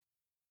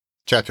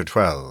Chapter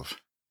 12.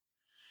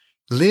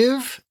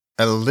 Live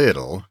a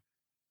little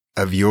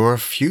of your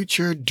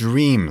future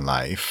dream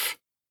life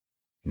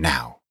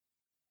now,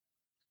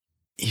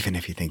 even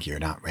if you think you're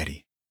not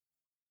ready.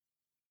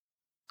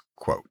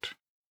 Quote,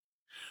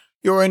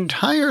 your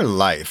entire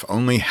life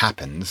only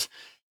happens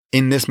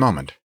in this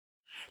moment.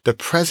 The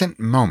present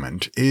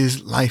moment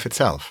is life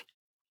itself.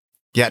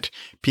 Yet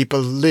people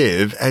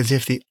live as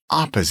if the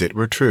opposite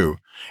were true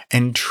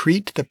and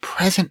treat the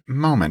present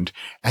moment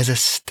as a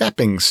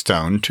stepping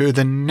stone to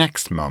the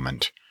next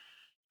moment,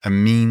 a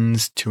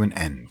means to an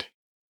end.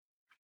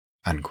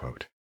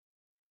 Unquote.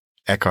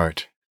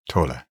 Eckhart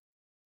Tolle.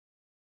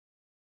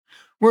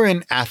 We're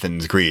in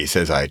Athens, Greece,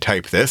 as I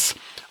type this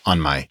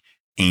on my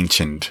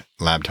ancient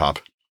laptop.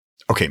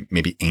 Okay,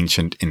 maybe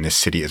ancient in this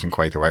city isn't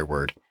quite the right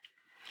word.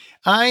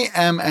 I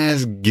am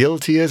as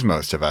guilty as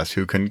most of us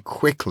who can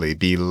quickly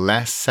be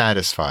less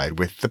satisfied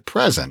with the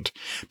present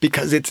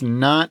because it's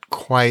not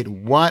quite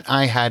what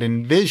I had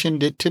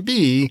envisioned it to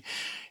be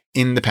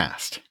in the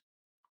past.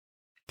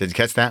 Did you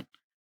catch that?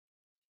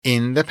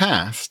 In the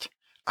past,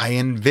 I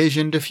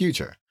envisioned a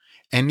future,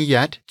 and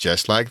yet,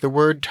 just like the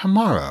word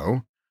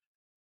tomorrow,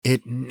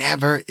 it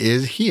never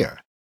is here.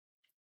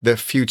 The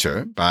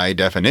future, by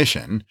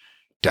definition,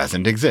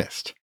 doesn't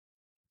exist.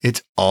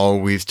 It's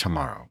always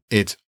tomorrow.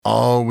 It's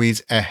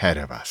always ahead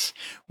of us.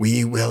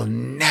 We will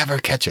never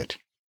catch it.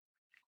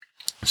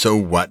 So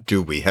what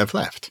do we have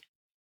left?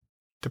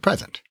 The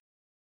present.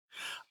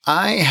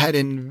 I had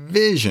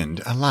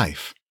envisioned a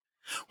life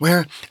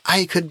where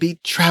I could be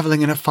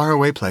traveling in a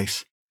faraway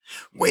place,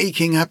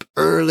 waking up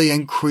early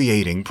and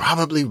creating,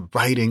 probably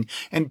writing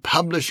and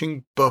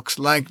publishing books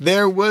like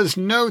there was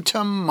no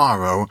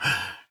tomorrow.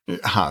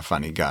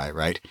 Funny guy,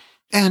 right?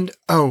 And,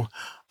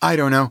 I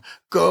don't know,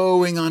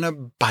 going on a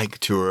bike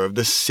tour of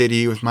the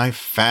city with my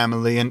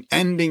family and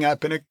ending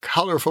up in a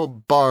colorful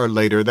bar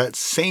later that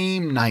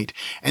same night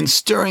and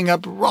stirring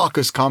up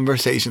raucous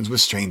conversations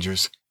with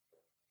strangers.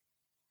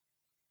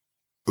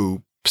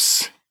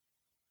 Oops.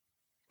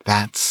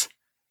 That's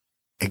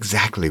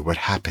exactly what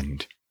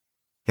happened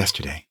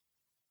yesterday.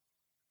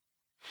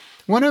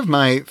 One of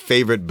my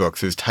favorite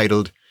books is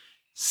titled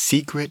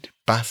Secret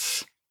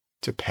Bus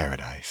to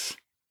Paradise.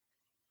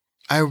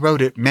 I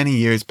wrote it many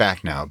years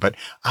back now, but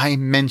I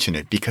mention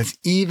it because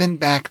even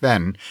back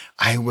then,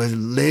 I was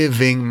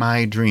living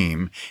my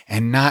dream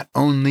and not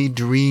only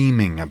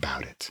dreaming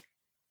about it.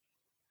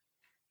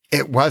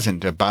 It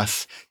wasn't a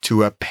bus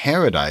to a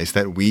paradise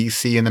that we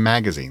see in the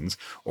magazines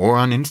or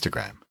on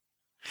Instagram.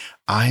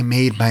 I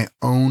made my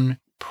own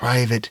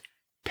private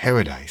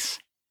paradise.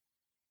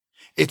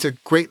 It's a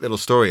great little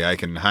story I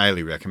can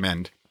highly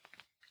recommend.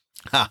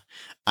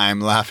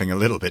 I'm laughing a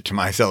little bit to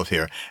myself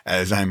here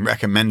as I'm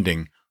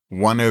recommending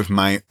one of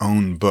my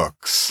own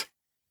books.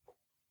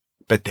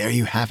 But there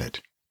you have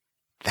it.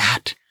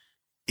 That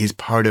is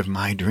part of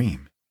my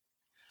dream.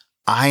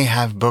 I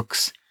have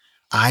books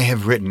I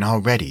have written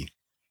already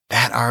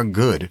that are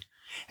good,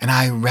 and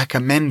I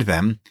recommend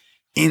them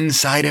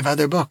inside of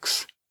other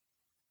books.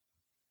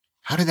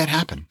 How did that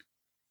happen?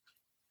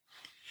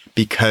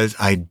 Because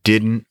I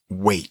didn't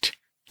wait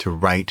to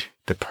write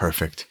the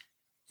perfect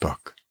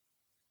book.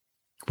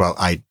 Well,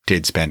 I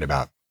did spend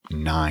about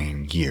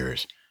 9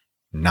 years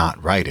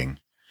not writing,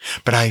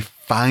 but I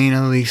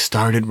finally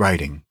started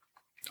writing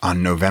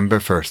on November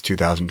 1st,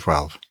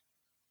 2012,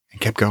 and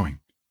kept going.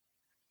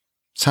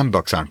 Some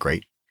books aren't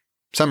great,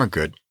 some are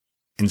good,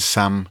 and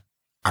some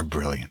are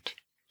brilliant.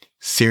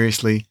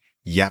 Seriously,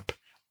 yep,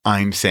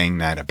 I'm saying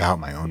that about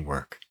my own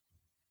work.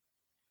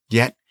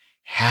 Yet,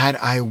 had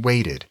I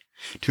waited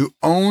to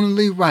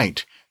only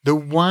write the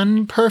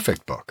one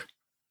perfect book,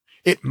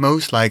 it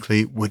most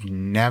likely would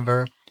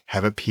never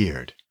have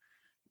appeared,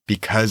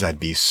 because I'd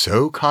be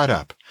so caught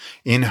up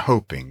in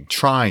hoping,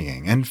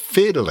 trying, and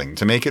fiddling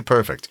to make it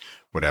perfect,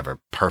 whatever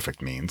perfect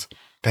means,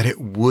 that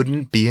it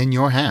wouldn't be in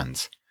your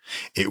hands.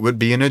 It would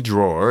be in a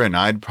drawer, and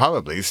I'd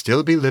probably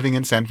still be living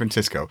in San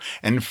Francisco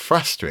and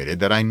frustrated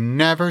that I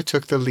never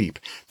took the leap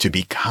to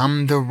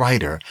become the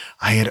writer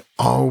I had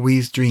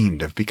always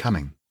dreamed of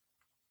becoming.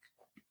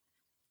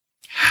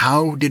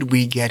 How did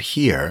we get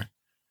here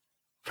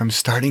from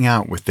starting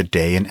out with the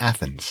day in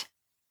Athens?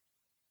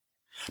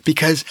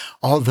 Because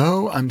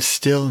although I'm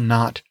still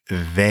not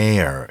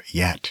there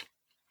yet,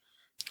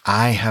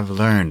 I have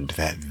learned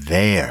that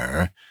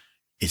there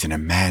is an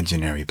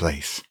imaginary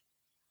place.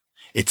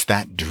 It's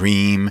that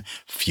dream,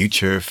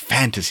 future,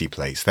 fantasy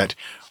place that,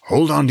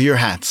 hold on to your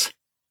hats,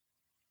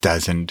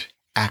 doesn't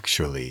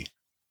actually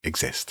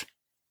exist.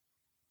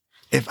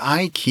 If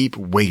I keep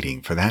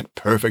waiting for that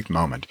perfect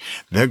moment,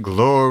 the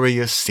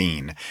glorious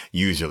scene,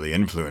 usually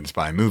influenced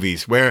by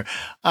movies where,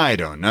 I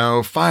don't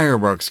know,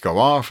 fireworks go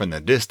off in the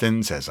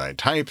distance as I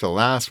type the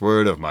last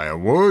word of my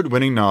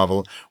award-winning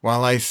novel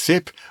while I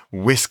sip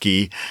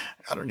whiskey,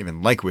 I don't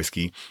even like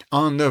whiskey,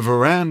 on the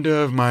veranda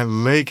of my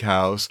lake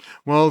house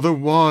while the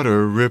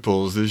water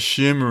ripples the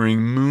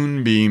shimmering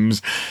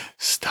moonbeams.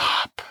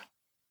 Stop.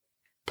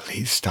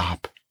 Please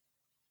stop.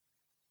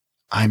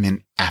 I'm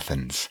in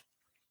Athens.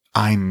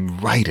 I'm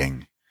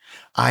writing.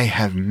 I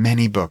have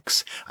many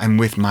books. I'm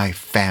with my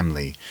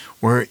family.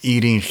 We're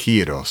eating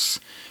gyros.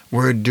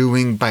 We're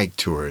doing bike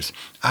tours.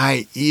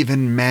 I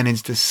even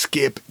managed to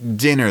skip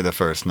dinner the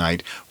first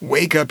night,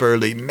 wake up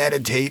early,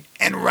 meditate,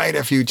 and write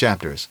a few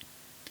chapters.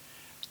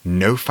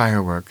 No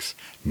fireworks,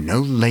 no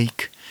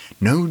lake,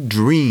 no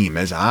dream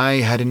as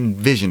I had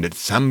envisioned at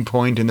some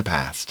point in the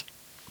past.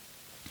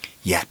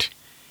 Yet,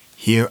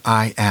 here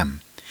I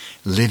am,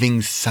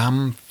 living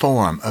some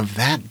form of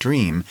that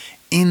dream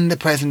in the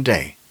present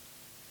day.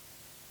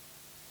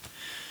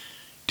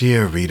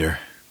 Dear reader,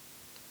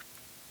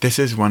 this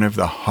is one of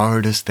the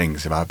hardest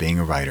things about being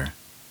a writer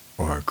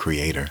or a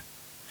creator.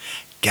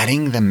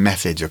 Getting the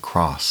message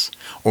across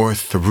or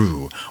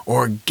through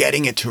or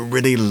getting it to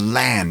really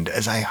land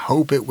as I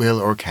hope it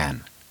will or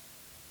can.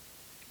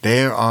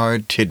 There are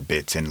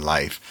tidbits in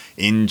life,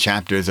 in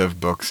chapters of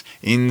books,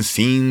 in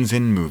scenes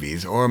in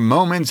movies, or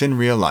moments in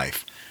real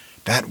life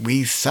that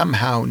we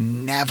somehow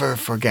never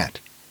forget.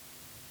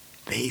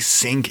 They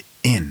sink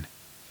in.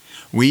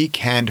 We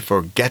can't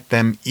forget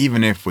them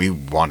even if we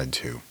wanted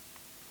to.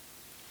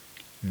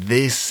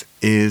 This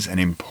is an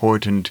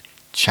important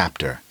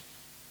chapter.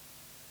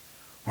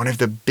 One of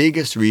the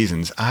biggest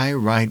reasons I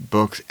write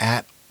books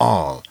at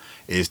all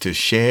is to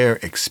share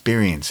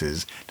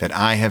experiences that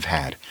I have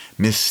had,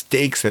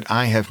 mistakes that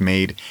I have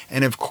made,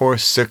 and of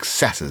course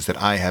successes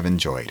that I have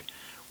enjoyed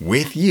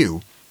with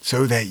you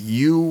so that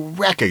you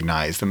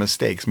recognize the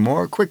mistakes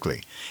more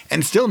quickly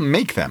and still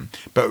make them,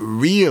 but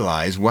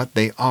realize what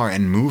they are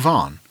and move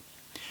on.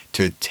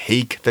 To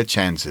take the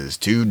chances,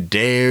 to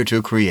dare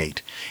to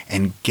create,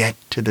 and get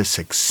to the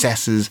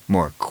successes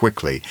more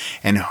quickly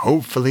and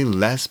hopefully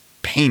less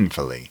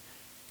painfully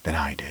than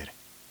I did.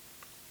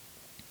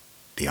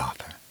 The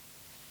author.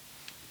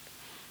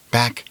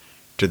 Back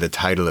to the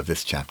title of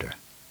this chapter.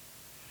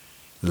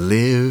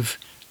 Live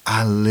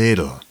a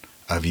little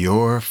of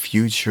your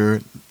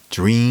future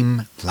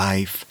dream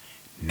life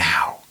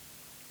now.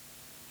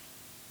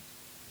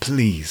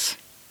 Please,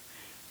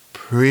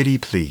 pretty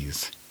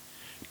please,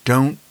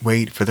 don't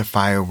wait for the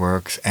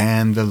fireworks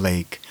and the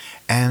lake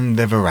and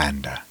the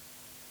veranda.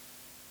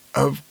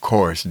 Of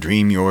course,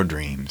 dream your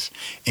dreams,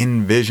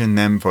 envision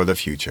them for the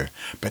future,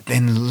 but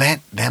then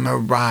let them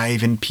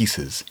arrive in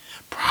pieces,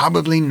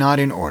 probably not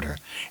in order,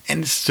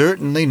 and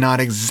certainly not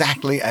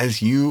exactly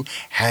as you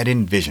had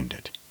envisioned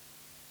it.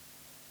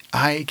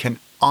 I can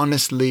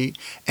honestly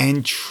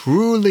and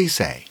truly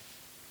say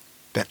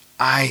that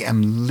I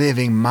am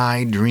living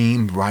my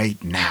dream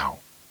right now,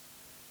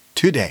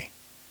 today,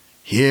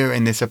 here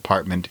in this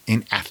apartment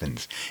in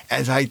Athens,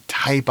 as I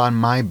type on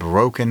my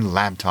broken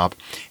laptop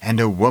and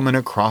a woman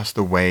across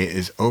the way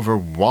is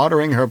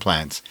overwatering her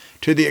plants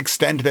to the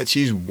extent that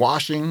she's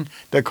washing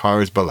the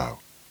cars below.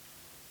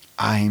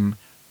 I'm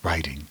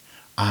writing.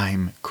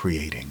 I'm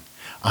creating.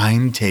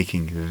 I'm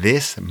taking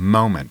this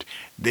moment,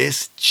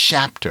 this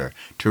chapter,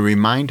 to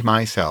remind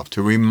myself,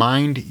 to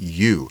remind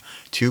you,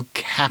 to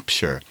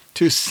capture,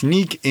 to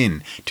sneak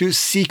in, to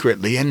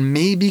secretly and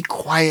maybe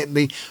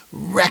quietly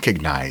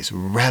recognize,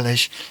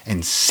 relish,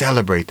 and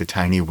celebrate the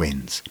tiny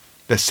wins,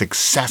 the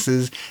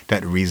successes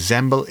that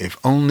resemble, if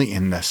only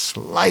in the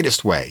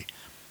slightest way,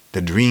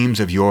 the dreams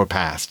of your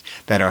past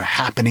that are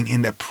happening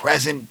in the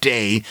present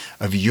day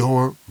of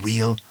your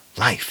real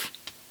life.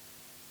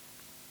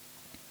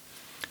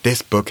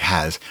 This book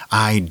has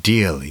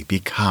ideally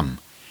become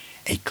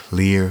a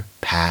clear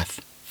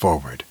path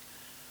forward,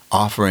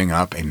 offering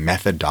up a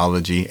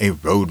methodology, a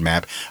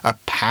roadmap, a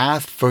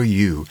path for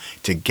you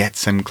to get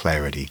some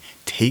clarity,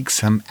 take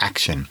some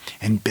action,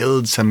 and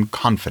build some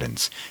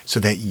confidence so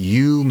that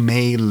you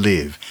may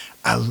live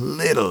a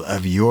little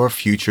of your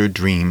future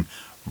dream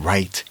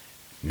right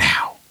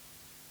now.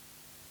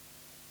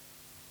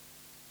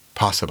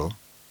 Possible.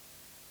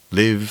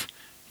 Live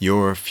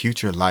your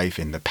future life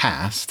in the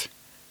past.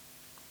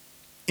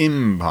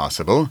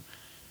 Impossible.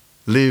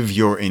 Live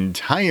your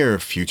entire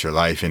future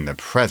life in the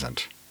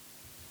present.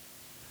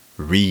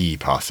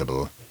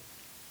 Possible.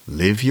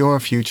 Live your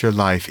future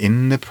life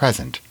in the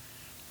present,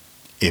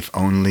 if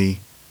only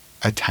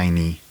a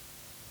tiny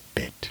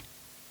bit.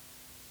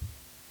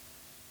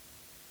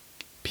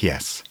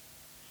 P.S.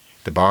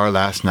 The bar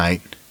last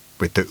night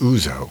with the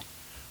ouzo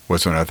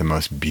was one of the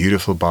most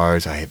beautiful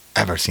bars I have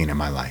ever seen in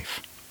my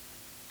life.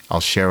 I'll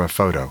share a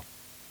photo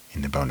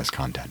in the bonus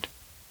content.